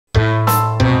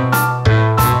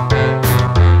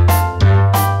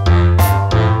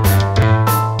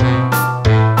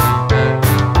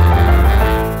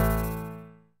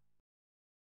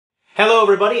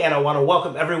everybody, and I want to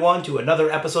welcome everyone to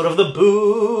another episode of the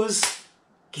Booze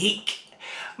Geek.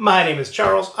 My name is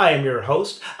Charles. I am your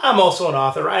host. I'm also an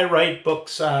author. I write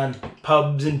books on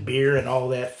pubs and beer and all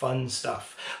that fun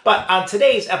stuff. But on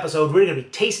today's episode, we're going to be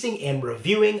tasting and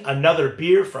reviewing another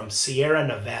beer from Sierra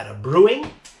Nevada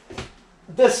Brewing.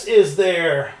 This is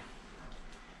their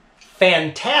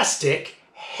Fantastic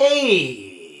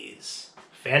Haze.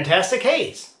 Fantastic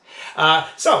Haze.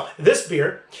 So this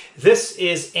beer, this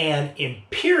is an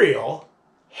Imperial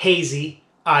Hazy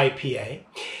IPA.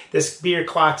 This beer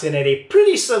clocks in at a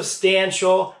pretty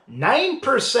substantial 9%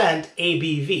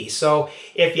 ABV. So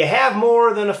if you have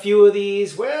more than a few of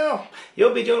these, well,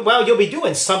 you'll be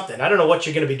doing something. I don't know what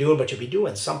you're going to be doing, but you'll be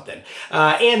doing something.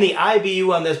 And the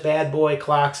IBU on this bad boy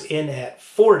clocks in at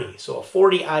 40. So a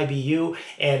 40 IBU,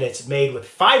 and it's made with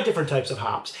 5 different types of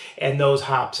hops. And those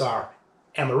hops are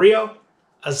Amarillo,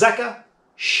 Azacca,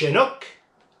 Chinook,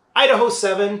 Idaho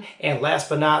 7, and last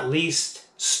but not least,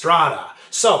 Strata.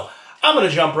 So I'm going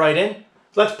to jump right in.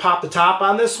 Let's pop the top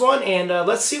on this one, and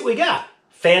let's see what we got.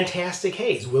 Fantastic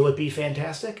Haze. Will it be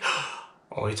fantastic?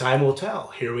 Only time will tell.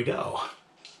 Here we go.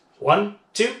 1,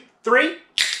 2, 3.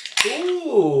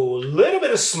 Ooh, little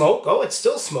bit of smoke. Oh, it's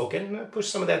still smoking. I'm going to push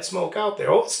some of that smoke out there.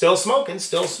 Oh, it's still smoking,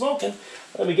 still smoking.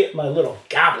 Let me get my little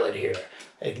goblet here.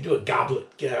 I can do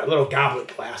a little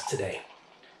goblet glass today.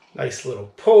 Nice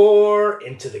little pour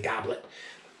into the goblet.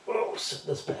 Oh, set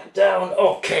this back down.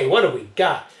 Okay, what do we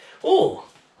got? Oh,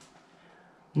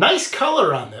 nice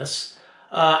color on this.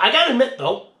 I gotta admit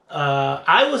though,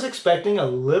 I was expecting a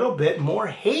little bit more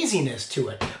haziness to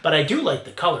it, but I do like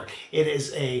the color. It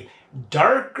is a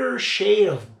darker shade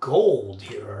of gold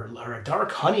here, or a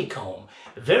dark honeycomb.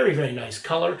 Very, very nice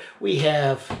color. We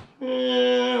have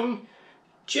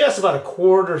just about a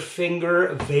quarter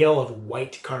finger veil of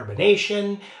white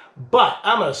carbonation. But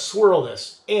I'm going to swirl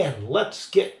this, and let's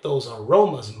get those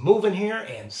aromas moving here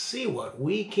and see what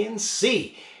we can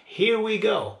see. Here we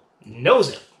go.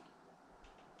 Nose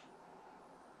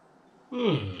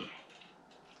it.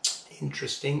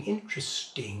 Interesting,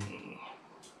 interesting.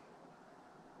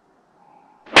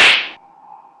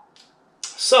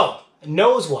 So,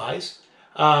 nose-wise,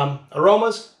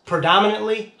 aromas,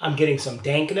 predominantly, I'm getting some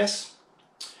dankness.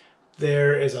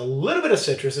 There is a little bit of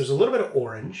citrus. There's a little bit of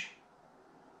orange.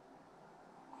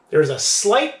 There's a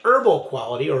slight herbal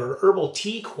quality or herbal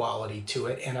tea quality to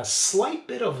it, and a slight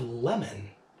bit of lemon.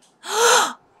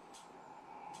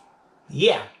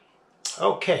 Yeah.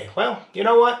 Okay, well, you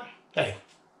know what? Hey,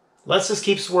 let's just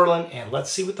keep swirling, and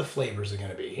let's see what the flavors are going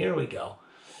to be. Here we go.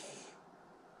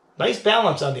 Nice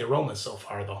balance on the aromas so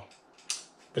far, though.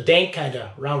 The dank kind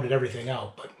of rounded everything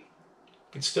out, but you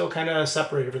can still kind of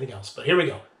separate everything else. But here we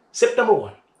go. Sip number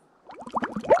 1.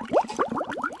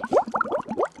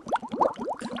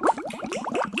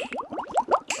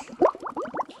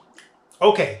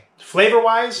 Okay,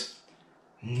 flavor-wise,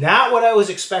 not what I was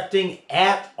expecting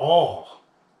at all.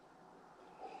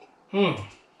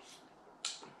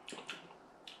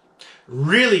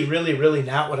 Really, really, really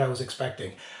not what I was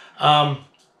expecting.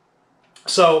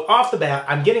 So off the bat,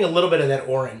 I'm getting a little bit of that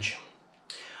orange.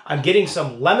 I'm getting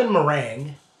some lemon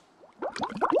meringue.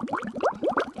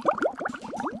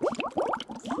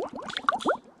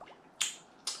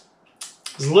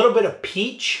 There's a little bit of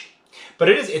peach. But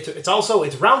it's also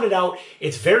rounded out.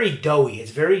 It's very doughy.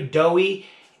 It's very doughy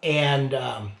and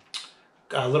a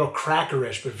little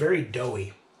crackerish, but very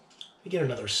doughy. Let me get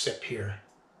another sip here.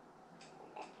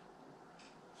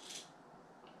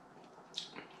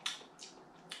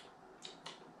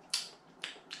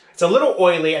 It's a little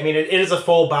oily. I mean, it is a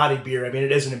full-bodied beer. I mean,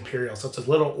 it is an Imperial, so it's a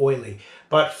little oily.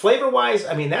 But flavor-wise,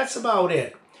 I mean, that's about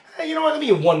it. You know what? Let me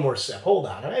get one more sip. Hold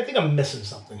on. I think I'm missing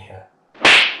something here.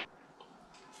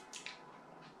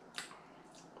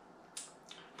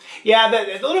 Yeah,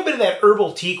 a little bit of that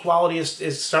herbal tea quality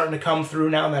is starting to come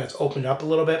through now that it's opened up a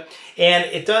little bit. And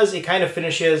it kind of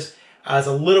finishes as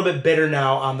a little bit bitter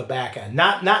now on the back end.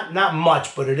 Not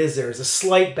much, but it is there. There's a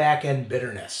slight back end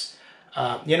bitterness.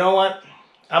 You know what?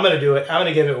 I'm going to do it. I'm going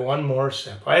to give it one more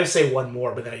sip. I would say one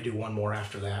more, but then I do one more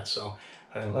after that. So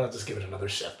I'll just give it another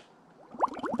sip.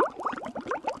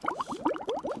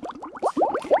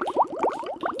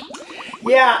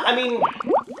 Yeah, I mean...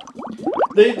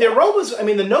 The aromas, I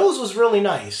mean, the nose was really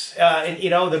nice. And, you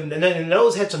know, the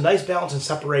nose had some nice balance and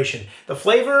separation. The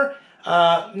flavor,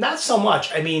 not so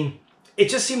much. I mean, it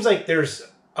just seems like there's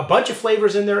a bunch of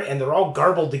flavors in there, and they're all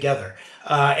garbled together.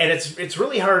 And it's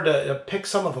really hard to pick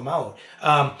some of them out.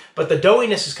 But the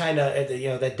doughiness is kind of, you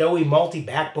know, that doughy malty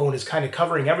backbone is kind of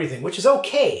covering everything, which is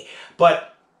okay.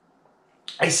 But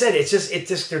I said,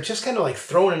 they're just kind of like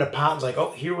thrown in a pot and it's like,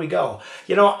 oh, here we go.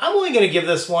 You know, I'm only going to give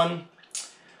this one,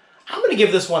 I'm going to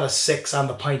give this one a 6 on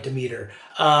the pint-o-meter.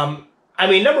 I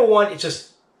mean, number one, it's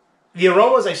just the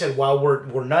aromas. I said, wow,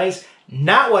 were nice.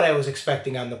 Not what I was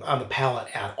expecting on the palate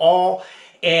at all.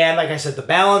 And like I said, the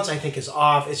balance I think is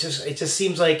off. It just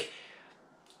seems like,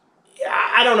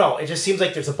 I don't know. It just seems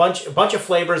like there's a bunch of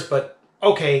flavors, but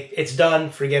okay, it's done.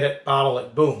 Forget it. Bottle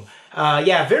it. Boom.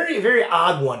 Yeah, very, very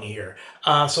odd one here.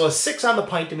 So a 6 on the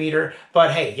pint-o-meter.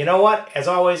 But hey, you know what? As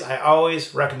always, I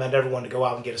always recommend everyone to go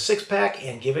out and get a 6-pack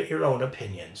and give it your own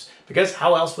opinions. Because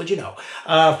how else would you know?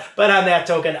 But on that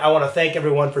token, I want to thank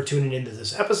everyone for tuning into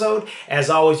this episode. As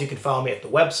always, you can follow me at the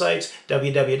websites,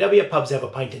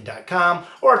 www.pubshaveapinted.com,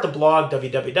 or at the blog,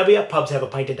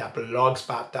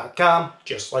 www.pubshaveapinted.blogspot.com,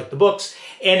 just like the books.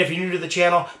 And if you're new to the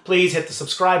channel, please hit the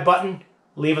subscribe button,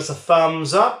 leave us a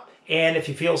thumbs up, and if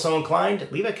you feel so inclined,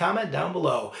 leave a comment down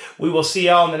below. We will see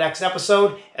y'all in the next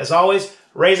episode. As always,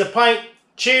 raise a pint,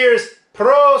 cheers,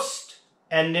 prost,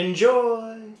 and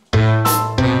enjoy.